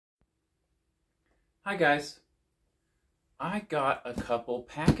Hi guys, I got a couple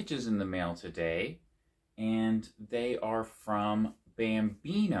packages in the mail today and they are from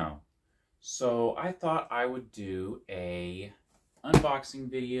Bambino. So I thought I would do a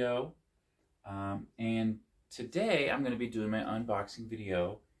unboxing video and today I'm going to be doing my unboxing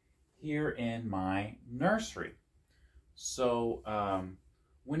video here in my nursery. So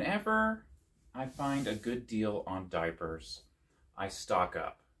whenever I find a good deal on diapers, I stock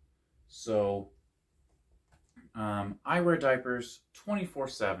up. So I wear diapers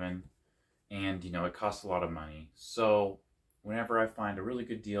 24/7 and it costs a lot of money. So whenever I find a really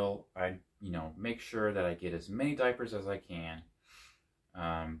good deal, I make sure that I get as many diapers as I can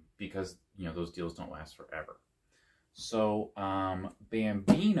because those deals don't last forever. So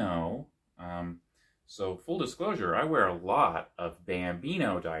Bambino, so full disclosure, I wear a lot of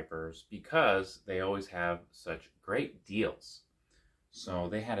Bambino diapers because they always have such great deals. So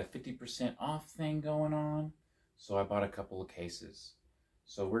they had a 50% off thing going on. So I bought a couple of cases.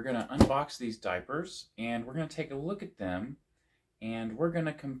 So we're going to unbox these diapers and we're going to take a look at them and we're going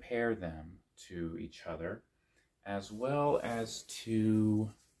to compare them to each other as well as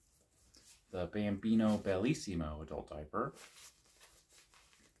to the Bambino Bellissimo adult diaper,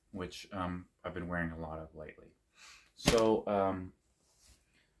 which I've been wearing a lot of lately. So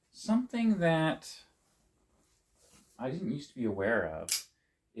something that I didn't used to be aware of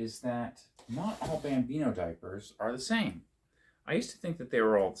is that not all Bambino diapers are the same. I used to think that they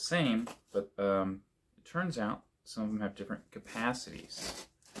were all the same, but it turns out some of them have different capacities.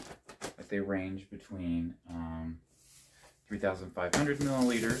 Like they range between 3,500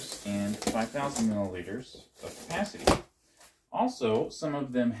 milliliters and 5,000 milliliters of capacity. Also, some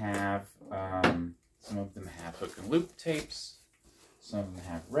of them have hook and loop tapes. Some of them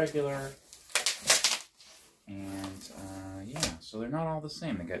have regular. And yeah, so they're not all the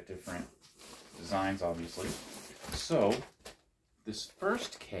same. They got different designs, obviously. So this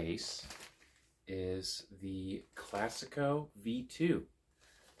first case is the Classico V2.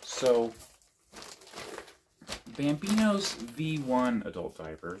 So Bambino's V1 adult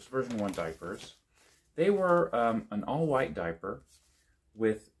diapers, version 1 diapers, they were an all-white diaper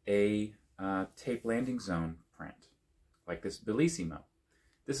with a tape landing zone print, like this Bellissimo.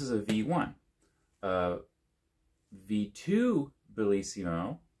 This is a V1. V2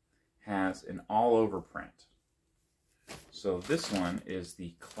 Bellissimo has an all-over print. So this one is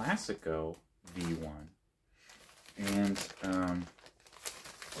the Classico V1. And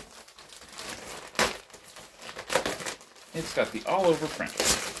it's got the all-over print.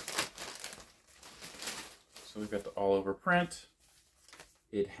 So we've got the all-over print.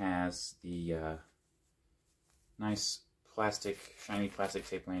 It has the nice shiny plastic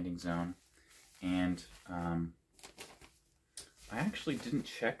tape landing zone. And I actually didn't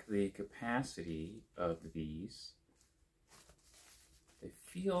check the capacity of these. They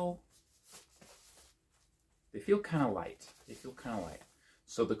feel kind of light. They feel kind of light.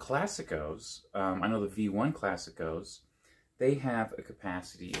 So the Classicos, I know the V1 Classicos, they have a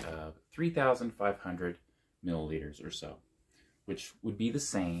capacity of 3,500 milliliters or so, which would be the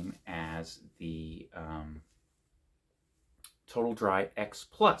same as the Total Dry X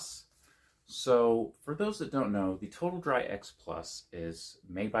Plus. So for those that don't know, the Total Dry X Plus is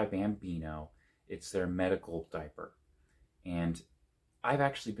made by Bambino. It's their medical diaper. And I've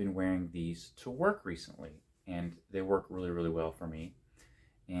actually been wearing these to work recently, and they work really, really well for me.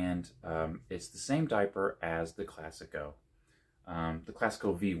 And it's the same diaper as the Classico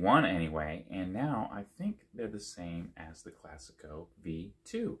V1 anyway, and now I think they're the same as the Classico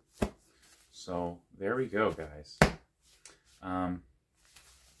V2. So there we go, guys.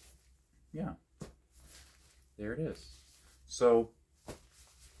 Yeah, there it is. So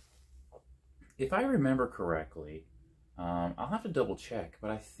if I remember correctly, I'll have to double check, but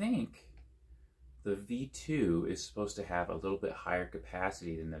I think the V2 is supposed to have a little bit higher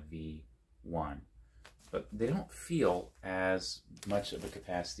capacity than the V1, but they don't feel as much of a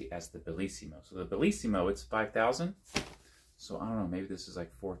capacity as the Bellissimo. So the Bellissimo, it's 5,000. So I don't know, maybe this is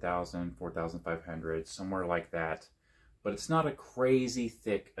like 4,000, 4,500, somewhere like that. But it's not a crazy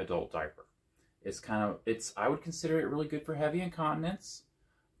thick adult diaper. I would consider it really good for heavy incontinence,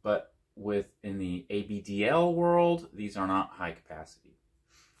 but in the ABDL world, these are not high capacity.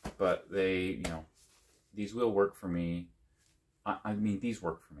 But they, these will work for me. I mean, these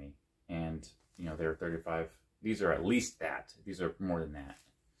work for me. And, they're 35. These are at least that. These are more than that.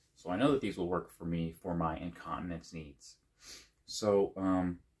 So I know that these will work for me for my incontinence needs. So,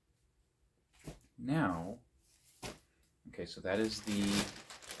 now, okay, so that is the,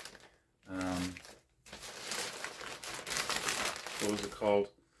 what was it called?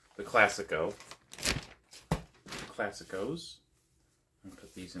 The Classico. Classicos. I'll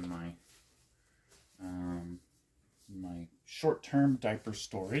put these in my short-term diaper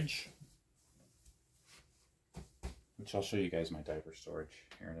storage, which I'll show you guys my diaper storage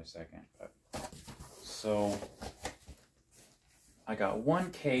here in a second. But so I got one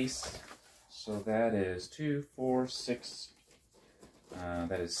case, so that is 2, 4, 6.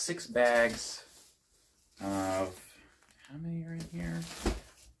 That is 6 bags of, how many are in here?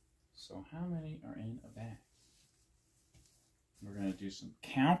 So how many are in a bag? We're going to do some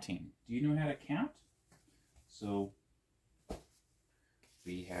counting. Do you know how to count? So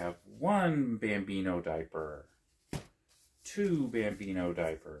we have 1 Bambino diaper, 2 Bambino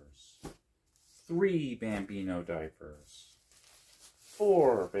diapers, 3 Bambino diapers,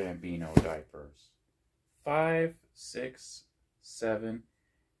 4 Bambino diapers, 5, 6, 7,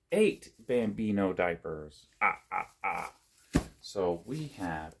 8 Bambino diapers. So we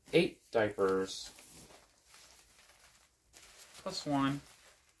have 8 diapers plus 1,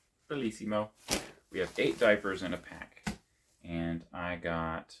 bellissimo. We have 8 diapers in a pack, and I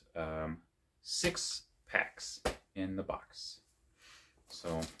got 6 packs in the box.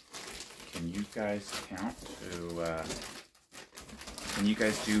 So can you guys count to, can you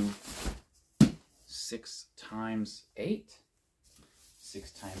guys do 6 times 8?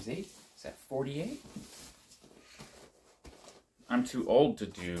 6 times 8, is that 48? I'm too old to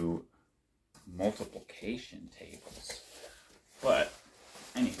do multiplication tables. But,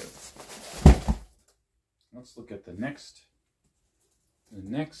 anywho, let's look at the next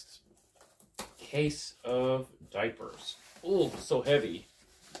case of diapers. Oh, so heavy.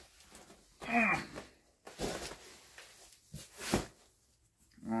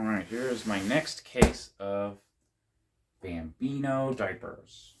 Alright, here's my next case of Bambino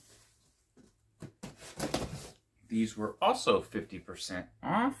diapers. These were also 50%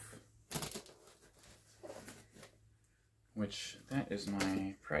 off, which that is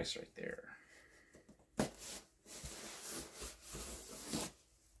my price right there.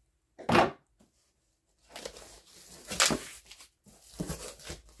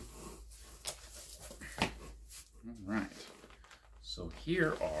 All right, so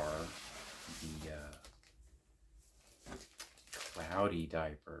here are the cloudy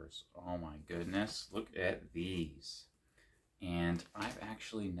diapers. Oh my goodness, look at these. And I've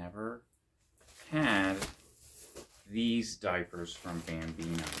actually never had these diapers from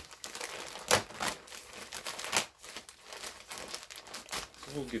Bambino.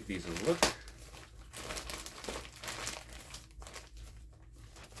 So we'll give these a look.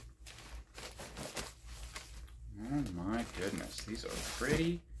 Oh my goodness, these are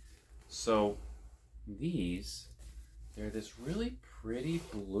pretty. So these, they're this really pretty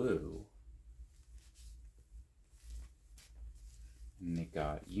blue. And they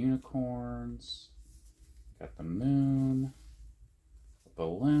got unicorns, got the moon, a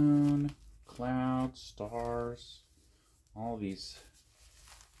balloon, clouds, stars, all these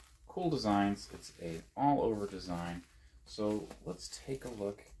cool designs. It's a all over design. So let's take a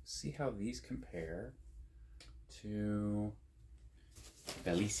look, see how these compare to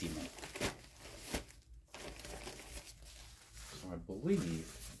Bellissimo. So I believe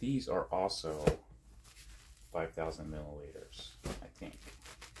these are also 5,000 milliliters, I think.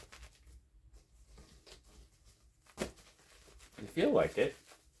 They feel like it.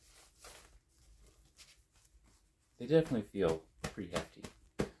 They definitely feel pretty hefty.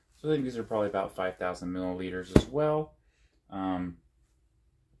 So I think these are probably about 5,000 milliliters as well.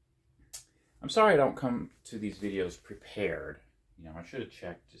 I'm sorry I don't come to these videos prepared. You know, I should have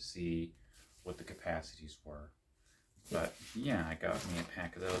checked to see what the capacities were. But yeah, I got me a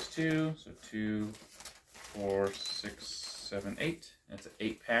pack of those too. So 2, 4, 6, 7, 8. That's an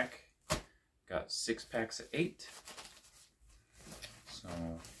 8-pack. Got 6 packs of 8. So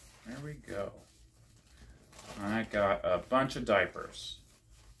there we go. I got a bunch of diapers.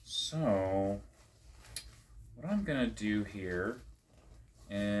 So what I'm gonna do here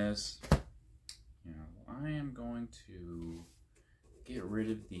is, you know, I am going to get rid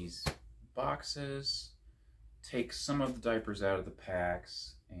of these boxes, take some of the diapers out of the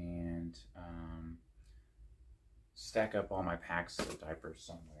packs, and stack up all my packs of diapers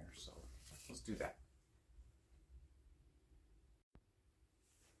somewhere. So let's do that.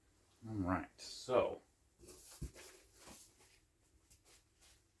 All right, so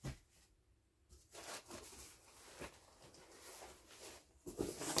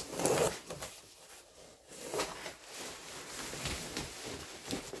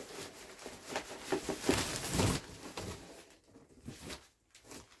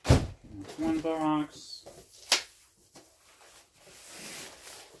one box.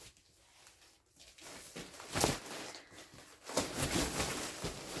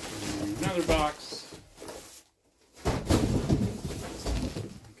 another box.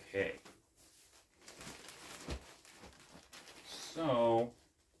 Okay. So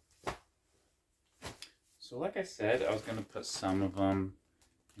like I said, I was going to put some of them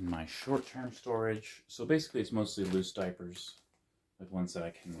in my short-term storage. So basically it's mostly loose diapers, like ones that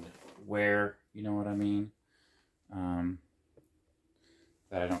I can wear, you know what I mean?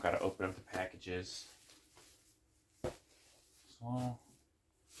 That I don't got to open up the packages. So I'll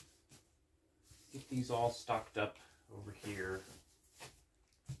get these all stocked up over here.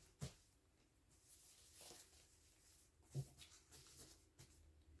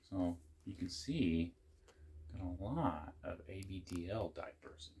 So you can see got a lot of ABDL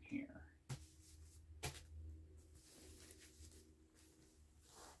diapers in here.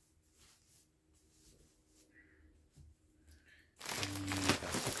 And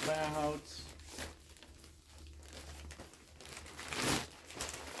got the clouds.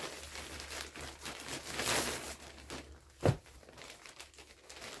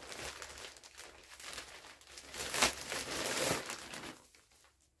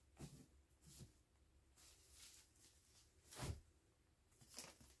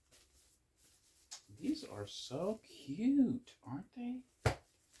 These are so cute, aren't they?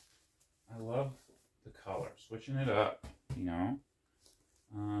 I love the color, switching it up, you know.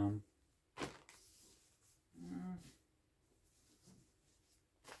 I'll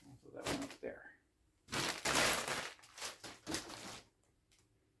throw that one up there.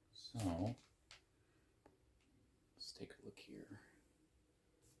 So, let's take a look here.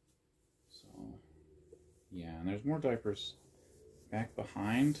 So, yeah, and there's more diapers back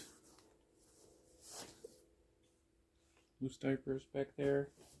behind. Loose diapers back there.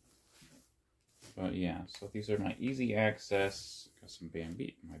 But yeah, so these are my easy access. Got some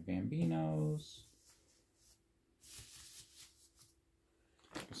my Bambinos.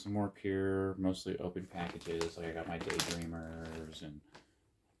 Got some more pure, mostly open packages. Like I got my Daydreamers and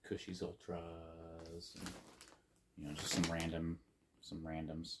Cushies Ultras, and you know, just some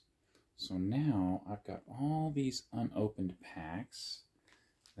randoms. So now I've got all these unopened packs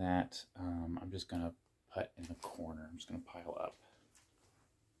that I'm just gonna put in the corner. I'm just gonna pile up.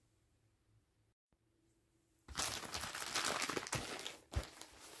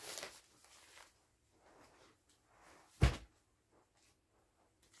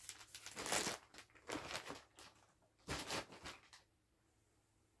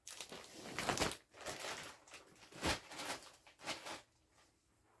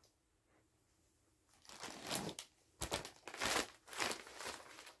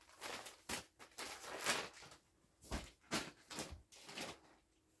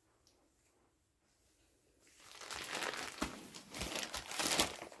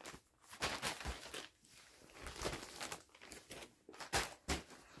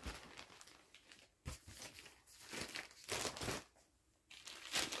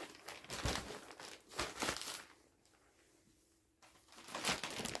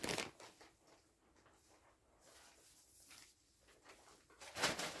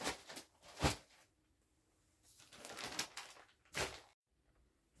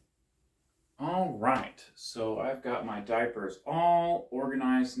 All right, so I've got my diapers all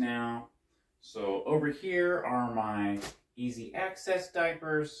organized now. So over here are my easy access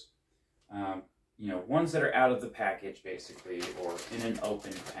diapers, you know, ones that are out of the package basically, or in an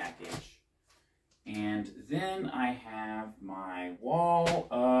open package. And then I have my wall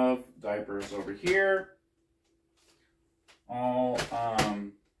of diapers over here, all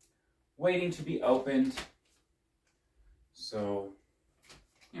waiting to be opened. So,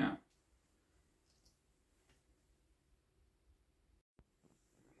 yeah.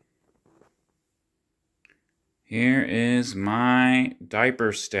 Here is my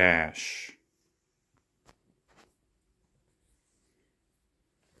diaper stash.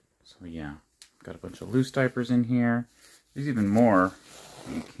 So yeah, got a bunch of loose diapers in here. There's even more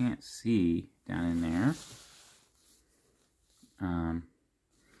you can't see down in there.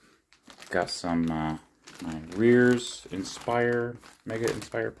 Got some my Rears Inspire, Mega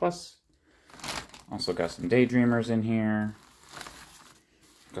Inspire Plus. Also got some Daydreamers in here.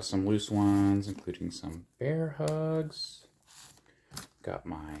 Got some loose ones, including some Bear Hugs. Got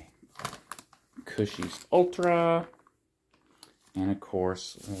my Cushies Ultra. And of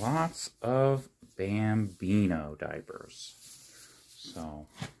course, lots of Bambino diapers. So,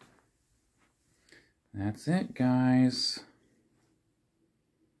 that's it, guys.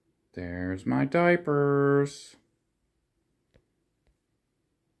 There's my diapers.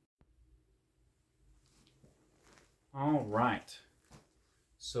 All right.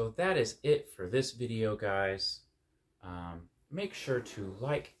 So that is it for this video, guys. make sure to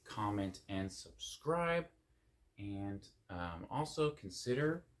like, comment, and subscribe. And also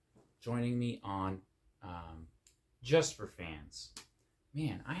consider joining me on Just for Fans.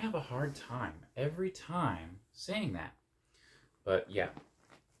 Man, I have a hard time every time saying that. But yeah,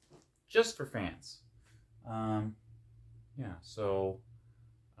 Just for Fans. Yeah, so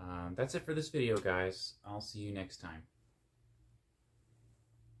that's it for this video, guys. I'll see you next time.